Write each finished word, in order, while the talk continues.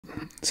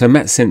So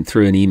Matt sent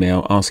through an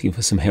email asking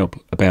for some help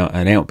about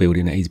an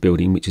outbuilding that he's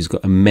building, which has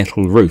got a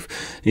metal roof.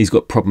 He's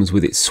got problems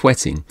with it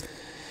sweating.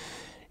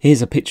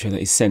 Here's a picture that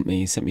he sent me.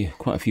 He sent me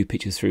quite a few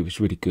pictures through, which is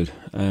really good.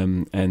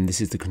 And this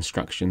is the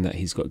construction that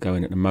he's got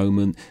going at the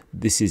moment.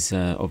 This is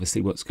obviously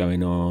what's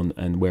going on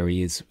and where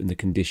he is in the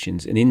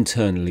conditions. And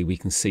internally, we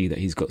can see that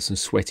he's got some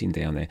sweating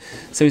down there.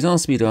 So he's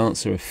asked me to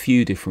answer a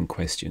few different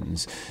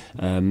questions,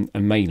 and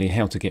mainly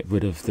how to get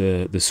rid of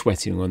the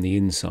sweating on the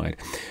inside.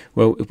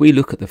 Well, if we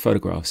look at the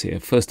photographs here,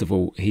 first of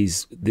all,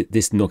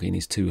 this noggin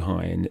is too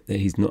high and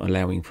he's not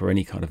allowing for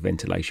any kind of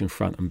ventilation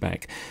front and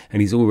back.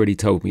 And he's already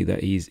told me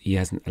that he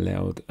hasn't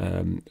allowed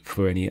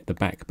for any at the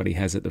back, but he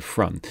has at the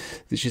front.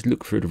 Let's just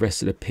look through the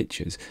rest of the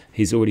pictures.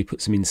 He's already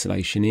put some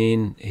insulation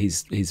in.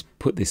 He's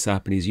put this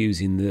up and he's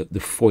using the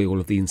foil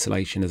of the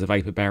insulation as a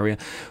vapor barrier,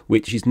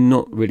 which is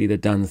not really the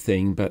done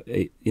thing, but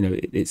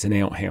it's an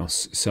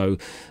outhouse. So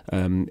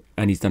and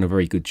he's done a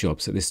very good job.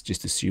 So let's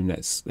just assume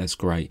that's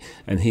great.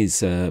 And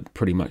here's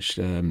pretty much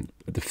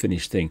the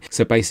finished thing.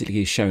 So basically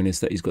he's shown us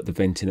that he's got the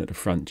venting at the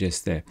front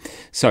just there.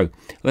 So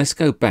let's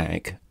go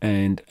back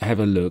and have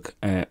a look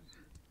at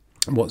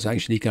what's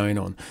actually going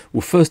on.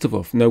 Well, first of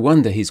all, no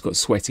wonder he's got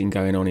sweating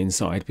going on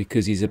inside,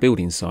 because he's a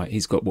building site.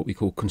 He's got what we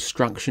call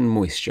construction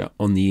moisture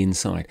on the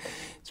inside.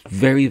 It's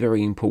very,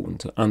 very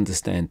important to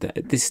understand that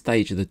at this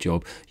stage of the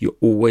job, you're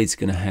always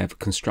going to have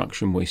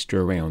construction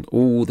moisture around.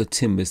 All the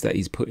timbers that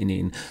he's putting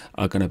in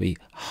are going to be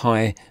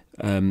high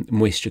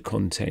moisture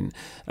content,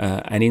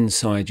 and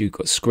inside you've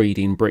got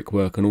screeding,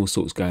 brickwork and all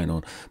sorts going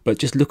on. But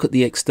just look at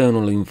the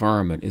external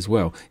environment as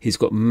well. He's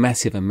got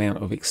massive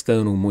amount of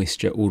external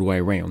moisture all the way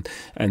around,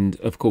 and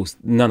of course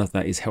none of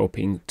that is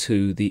helping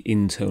to the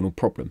internal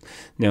problem.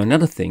 Now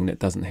another thing that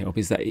doesn't help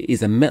is that it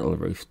is a metal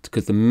roof,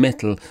 because the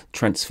metal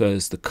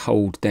transfers the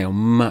cold down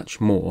much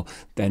more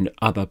than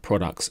other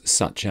products,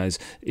 such as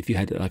if you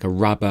had like a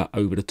rubber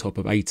over the top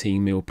of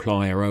 18mm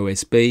ply or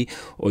OSB,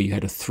 or you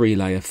had a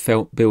 3-layer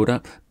felt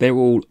build-up. They're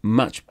all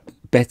much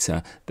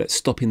better at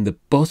stopping the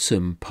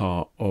bottom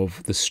part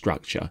of the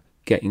structure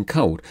getting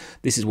cold.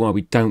 This is why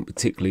we don't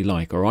particularly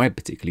like, or I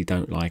particularly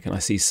don't like, and I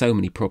see so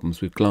many problems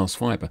with glass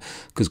fibre,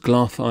 because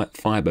glass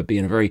fibre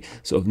being a very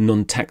sort of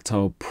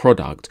non-tactile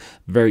product,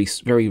 very,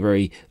 very,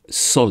 very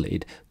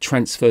solid,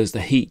 transfers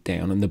the heat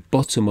down, and the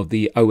bottom of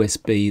the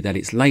OSB that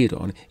it's laid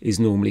on is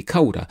normally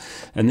colder.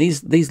 And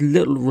these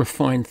little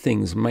refined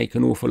things make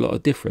an awful lot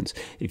of difference.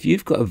 If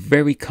you've got a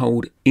very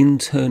cold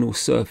internal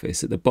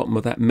surface at the bottom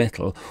of that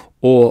metal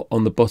or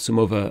on the bottom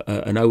of an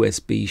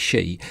OSB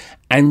sheet,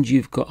 and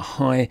you've got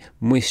high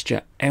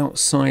moisture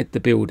outside the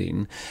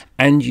building,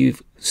 and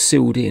you've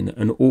sealed in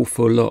an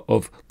awful lot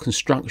of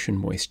construction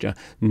moisture,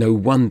 no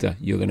wonder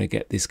you're going to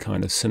get this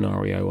kind of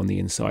scenario on the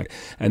inside.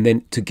 And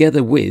then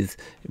together with,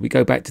 we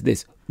go back to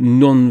this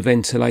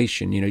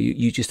non-ventilation,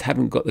 you just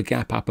haven't got the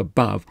gap up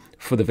above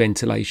for the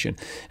ventilation.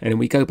 And then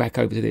we go back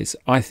over to this.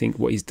 I think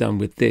what he's done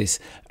with this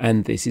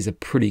and this is a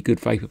pretty good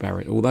vapor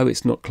barrier. Although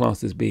it's not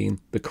classed as being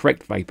the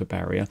correct vapor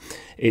barrier,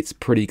 it's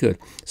pretty good.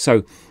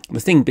 So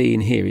the thing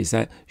being here is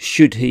that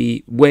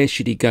where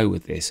should he go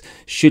with this?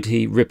 Should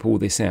he rip all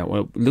this out?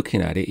 Well,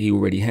 looking at it, he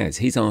already has.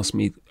 He's asked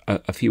me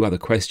a few other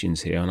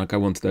questions here, and I'll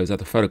go on to those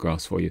other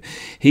photographs for you.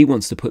 He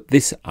wants to put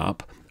this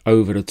up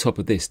over the top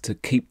of this to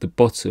keep the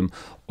bottom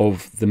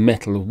of the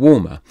metal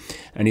warmer,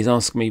 and he's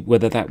asked me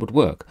whether that would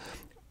work.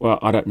 Well,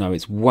 I don't know.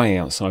 It's way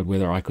outside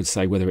whether I could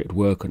say whether it'd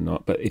work or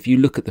not. But if you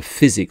look at the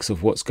physics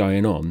of what's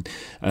going on,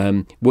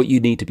 what you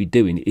need to be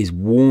doing is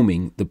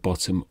warming the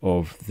bottom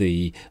of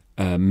the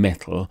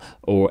metal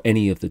or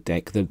any of the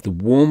deck. The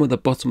warmer the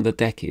bottom of the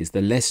deck is,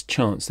 the less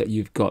chance that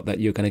you've got that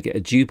you're going to get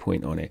a dew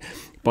point on it.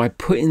 By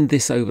putting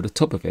this over the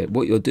top of it,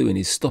 what you're doing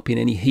is stopping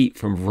any heat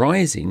from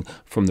rising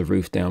from the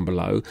roof down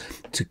below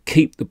to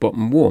keep the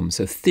bottom warm.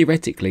 So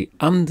theoretically,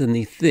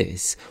 underneath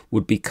this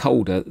would be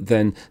colder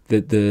than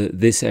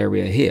this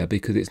area here,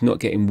 because it's not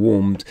getting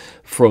warmed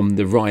from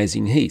the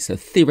rising heat. So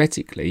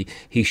theoretically,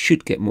 he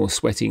should get more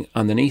sweating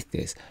underneath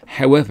this.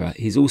 However,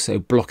 he's also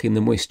blocking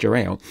the moisture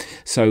out.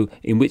 So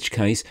in which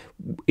case,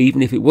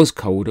 even if it was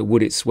colder,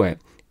 would it sweat?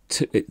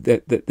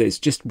 That's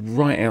just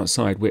right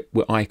outside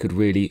where I could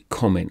really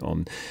comment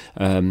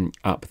on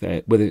up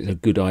there, whether it's a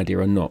good idea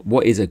or not.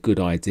 What is a good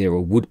idea, or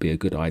would be a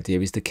good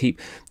idea, is to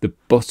keep the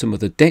bottom of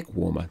the deck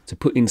warmer, to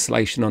put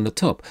insulation on the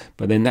top,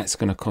 but then that's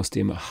going to cost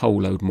him a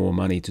whole load more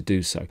money to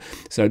do so.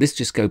 So let's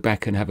just go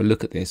back and have a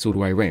look at this all the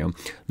way around.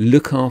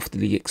 Look after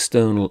the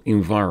external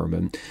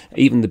environment.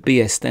 Even the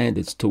BS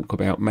standards talk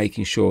about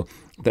making sure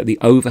that the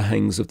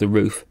overhangs of the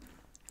roof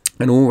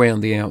and all around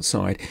the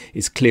outside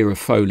is clear of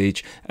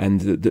foliage,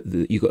 and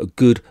you've got a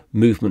good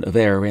movement of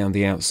air around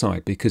the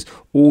outside, because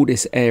all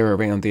this air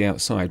around the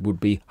outside would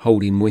be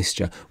holding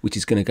moisture, which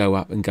is going to go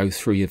up and go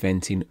through your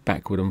venting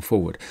backward and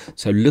forward.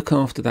 So look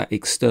after that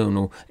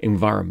external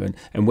environment,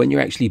 and when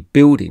you're actually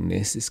building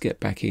this, let's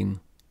get back in.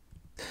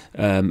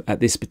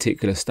 At this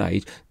particular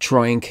stage,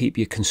 try and keep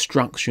your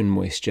construction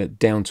moisture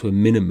down to a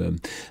minimum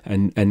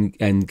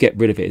and get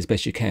rid of it as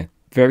best you can.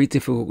 very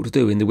difficult to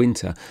do in the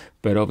winter,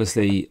 but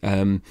obviously,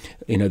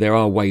 you know, there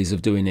are ways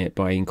of doing it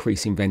by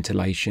increasing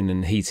ventilation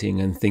and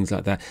heating and things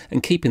like that,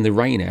 and keeping the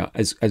rain out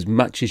as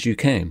much as you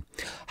can.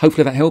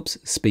 Hopefully that helps.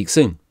 Speak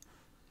soon.